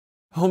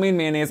Homemade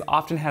mayonnaise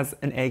often has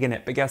an egg in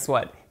it, but guess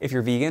what? If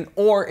you're vegan,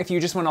 or if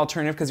you just want an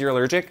alternative because you're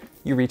allergic,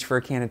 you reach for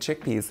a can of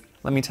chickpeas.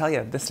 Let me tell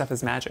you, this stuff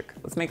is magic.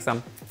 Let's make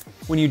some.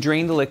 When you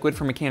drain the liquid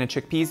from a can of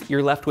chickpeas,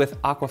 you're left with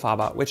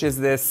aquafaba, which is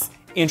this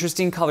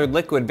interesting colored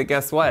liquid, but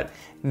guess what?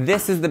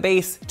 This is the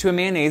base to a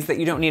mayonnaise that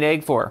you don't need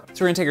egg for.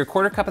 So we're gonna take a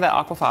quarter cup of that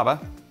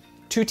aquafaba,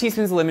 2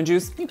 teaspoons of lemon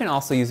juice, you can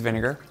also use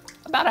vinegar,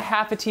 about a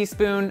half a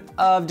teaspoon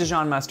of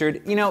Dijon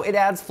mustard. You know, it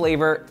adds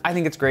flavor. I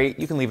think it's great.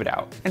 You can leave it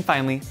out. And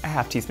finally, a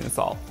half teaspoon of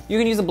salt. You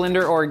can use a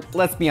blender, or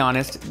let's be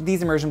honest,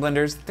 these immersion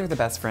blenders, they're the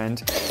best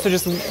friend. So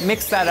just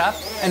mix that up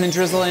and then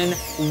drizzle in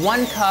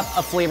 1 cup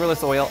of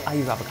flavorless oil. I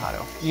use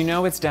avocado. You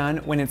know it's done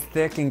when it's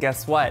thick, and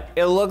guess what?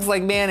 It looks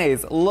like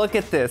mayonnaise. Look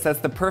at this. That's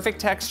the perfect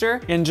texture.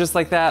 And just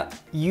like that,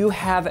 you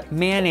have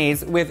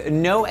mayonnaise with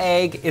no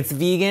egg. It's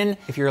vegan.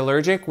 If you're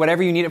allergic,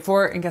 whatever you need it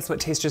for, and guess what?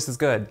 Tastes just as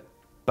good.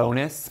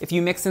 Bonus, if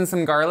you mix in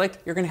some garlic,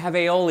 you're gonna have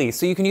aioli,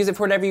 so you can use it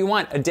for whatever you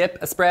want. A dip,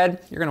 a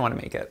spread, you're gonna wanna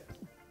make it.